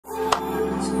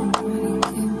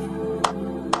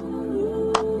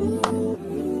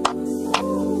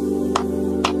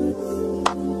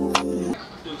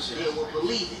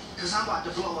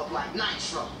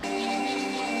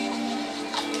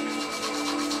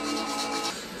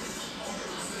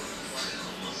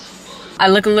I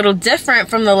look a little different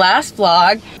from the last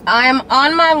vlog. I'm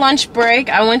on my lunch break.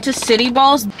 I went to City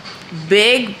Balls.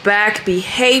 Big back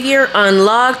behavior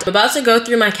unlocked. I'm about to go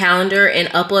through my calendar and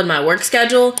upload my work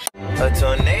schedule. A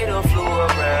tornado flew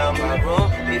around my room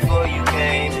before you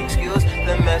came. Excuse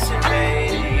the mess it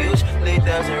made. It usually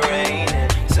doesn't rain in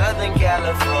Southern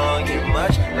California,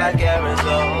 much like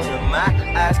Arizona. My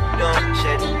eyes don't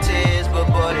shed tears, but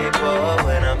boy they pour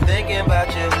when I'm thinking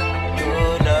about you. You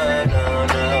no, no,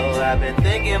 no. I've been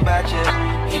thinking about you.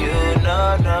 You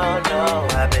no, no, no.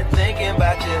 I've been thinking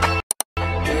about you.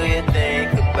 Do you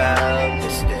think about me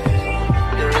still?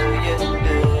 Do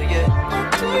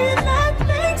you not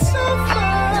think so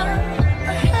far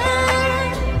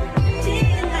ahead? Do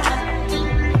you not?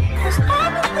 'Cause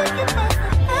I've been thinking about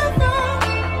forever.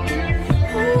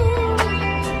 Ooh.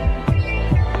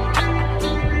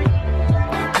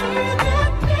 Do you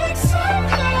not think so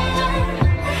far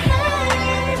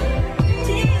ahead?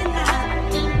 Do you not?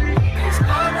 'Cause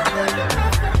I've been thinking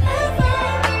about forever.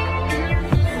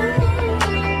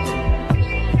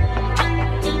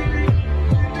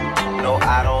 No,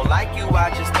 I don't like you, I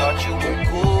just thought you were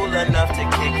cool enough to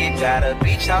kick it. Got a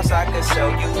beach house I could sell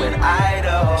you in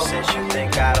Idaho. Since you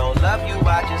think I don't love you,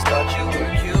 I just thought you were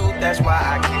cute. That's why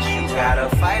I kiss you. Got a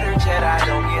fighter jet, I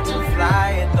don't get to fly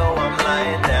it, though I'm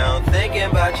lying down thinking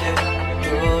about you.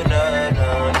 Ooh, no,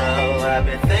 no, no, I've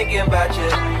been thinking about you.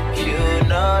 You,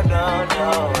 no, no,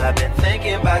 no, I've been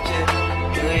thinking about you.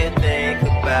 Do you think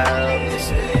about this?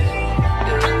 Do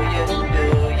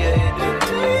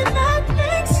you not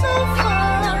think so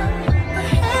far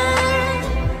ahead?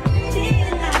 Do you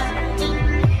not?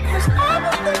 'Cause I've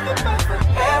been thinking about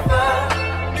forever.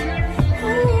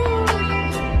 Ooh.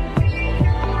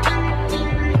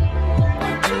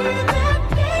 Do you not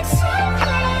think so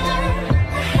far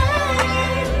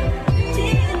ahead? Do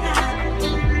you not?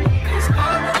 'Cause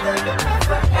I've been thinking about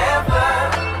forever.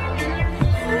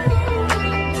 Ooh.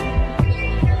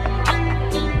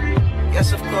 Yes,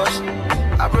 of course.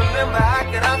 I remember, how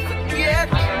could I forget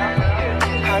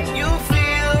how you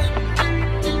feel?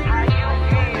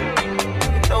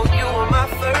 You know you were my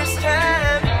first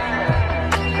time,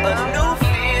 a new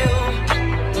feel.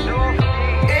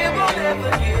 It won't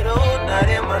ever get old, not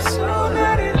in my soul,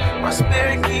 not in my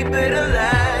spirit, keep it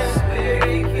alive.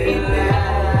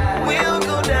 We'll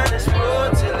go down this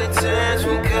road till it turns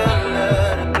from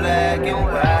color to black and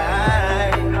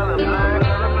white.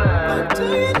 But do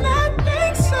you not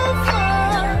think so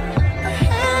far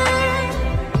ahead?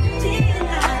 Do you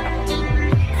not?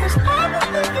 'Cause I've been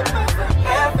thinking about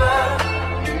forever.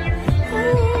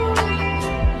 Ooh.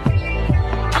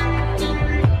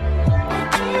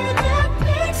 Do you not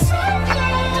think so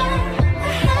far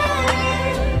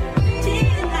ahead? Do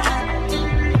you not?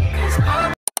 'Cause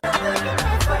I've been thinking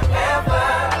about forever.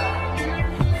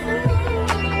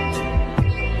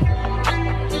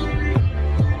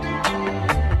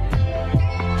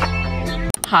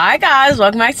 Hi guys,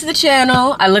 welcome back to the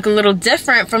channel. I look a little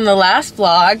different from the last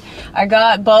vlog. I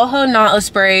got boho knotless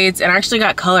braids and I actually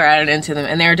got color added into them,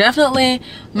 and they're definitely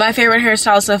my favorite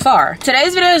hairstyle so far.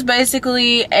 Today's video is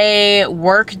basically a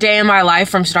work day in my life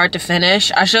from start to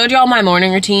finish. I showed y'all my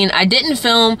morning routine. I didn't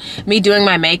film me doing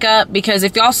my makeup because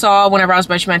if y'all saw whenever I was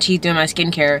brushing my teeth doing my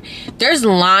skincare, there's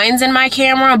lines in my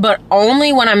camera, but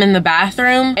only when I'm in the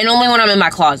bathroom and only when I'm in my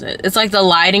closet. It's like the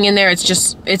lighting in there,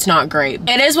 it's not great.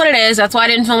 It is what it is. That's why I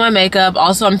didn't film my makeup.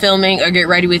 Also, I'm filming a get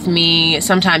ready with me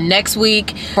sometime next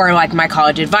week for like my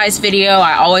college advice video.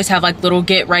 I always have like little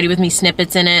get ready with me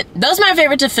snippets in it. Those are my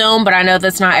favorite to film, but I know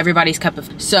that's not everybody's cup of,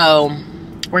 so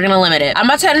we're gonna limit it. I'm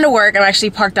about to head into work. I'm actually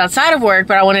parked outside of work,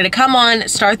 but I wanted to come on,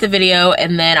 start the video,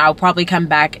 and then I'll probably come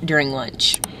back during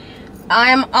lunch.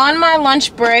 I'm on my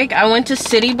lunch break. I went to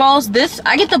City Balls.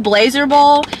 I get the Blazer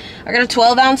Bowl. I got a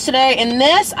 12 ounce today, and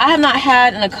this I have not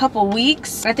had in a couple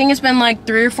weeks. I think it's been like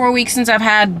 3 or 4 weeks since I've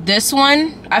had this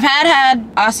one. I've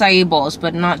had acai bowls,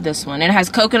 but not this one. It has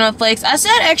coconut flakes. I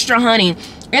said extra honey,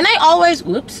 and they always,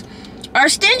 whoops, are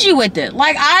stingy with it.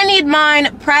 Like, I need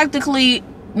mine practically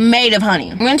made of honey.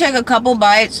 I'm gonna take a couple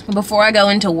bites before I go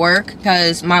into work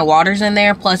because my water's in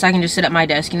there, plus I can just sit at my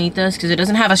desk and eat this because it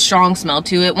doesn't have a strong smell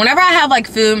to it. Whenever I have like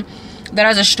food that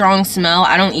has a strong smell,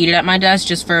 I don't eat it at my desk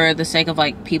just for the sake of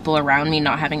like people around me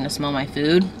not having to smell my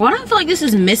food. Why do I feel like this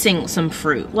is missing some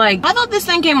fruit? Like, I thought this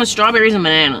thing came with strawberries and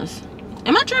bananas.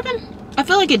 Am I tripping? I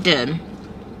feel like it did.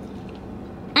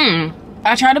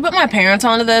 I tried to put my parents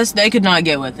onto this. They could not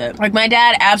get with it. Like, my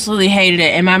dad absolutely hated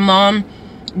it, and my mom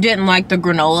didn't like the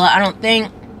granola, I don't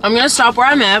think. I'm gonna stop where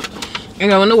I'm at and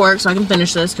go into work so I can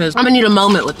finish this because I'm gonna need a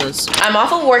moment with this. I'm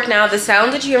off of work now. The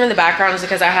sound that you hear in the background is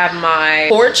because I have my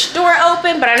porch door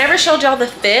open, but I never showed y'all the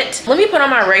fit. Let me put on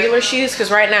my regular shoes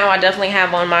because right now I definitely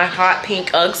have on my hot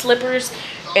pink UGG slippers,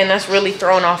 and that's really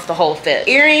throwing off the whole fit.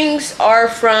 Earrings are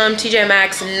from TJ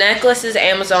Maxx, necklace is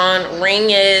Amazon,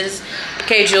 ring is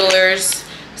K Jewelers.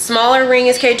 Smaller ring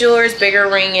is K Jewelers, bigger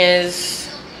ring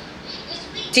is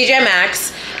TJ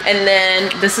Maxx. And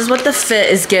then this is what the fit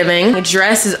is giving. The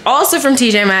dress is also from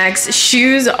TJ Maxx.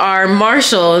 Shoes are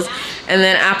Marshalls. And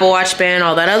then Apple Watch band,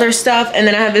 all that other stuff. And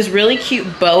then I have this really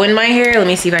cute bow in my hair. Let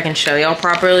me see if I can show y'all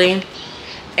properly.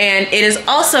 And it is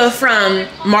also from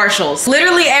Marshalls.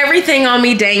 Literally everything on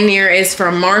me dang near is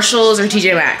from Marshalls or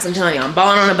TJ Maxx. I'm telling you, I'm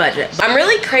balling on a budget. I'm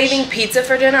really craving pizza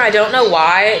for dinner. I don't know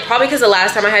why. Probably because the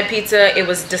last time I had pizza, it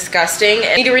was disgusting.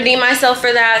 I need to redeem myself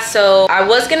for that. So I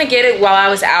was gonna get it while I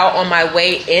was out on my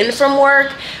way in from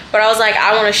work. But I was like,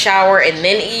 I want to shower and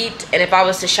then eat. And if I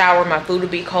was to shower, my food would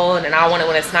be cold. And I want it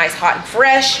when it's nice, hot, and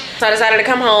fresh. So I decided to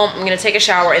come home. I'm gonna take a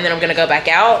shower and then I'm gonna go back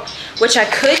out. Which I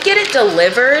could get it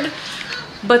delivered.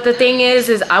 But the thing is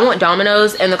I want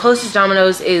Domino's, and the closest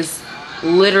Domino's is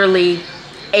literally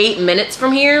 8 minutes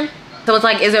from here. So it's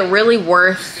like, is it really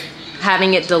worth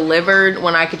having it delivered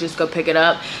when I could just go pick it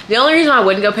up? The only reason I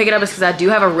wouldn't go pick it up is because I do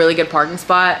have a really good parking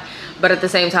spot. But at the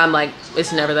same time, like,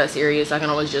 it's never that serious. I can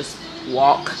always just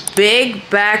walk. Big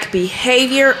back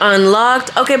behavior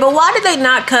unlocked. Okay, but why did they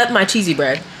not cut my cheesy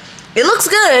bread? It looks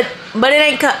good, but it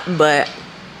ain't cut. But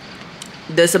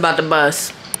this about to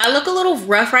bust. I look a little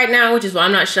rough right now, which is why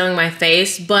I'm not showing my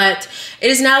face, but it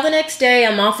is now the next day.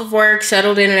 I'm off of work,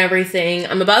 settled in and everything.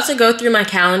 I'm about to go through my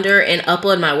calendar and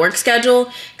upload my work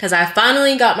schedule because I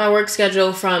finally got my work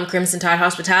schedule from Crimson Tide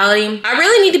Hospitality. I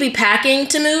really need to be packing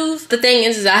to move. The thing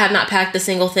is I have not packed a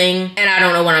single thing, and I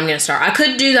don't know when I'm gonna start. I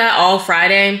could do that all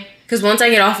Friday because once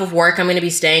I get off of work, I'm gonna be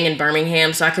staying in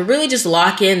Birmingham, so I could really just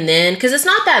lock in then because it's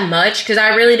not that much because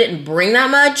I really didn't bring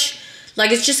that much. Like,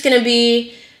 it's just gonna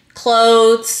be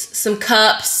clothes, some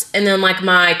cups, and then like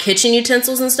my kitchen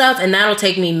utensils and stuff, and that'll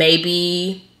take me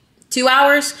maybe 2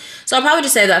 hours. So I'll probably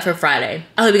just save that for Friday.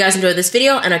 I hope you guys enjoyed this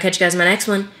video, and I'll catch you guys in my next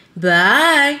one.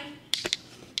 Bye.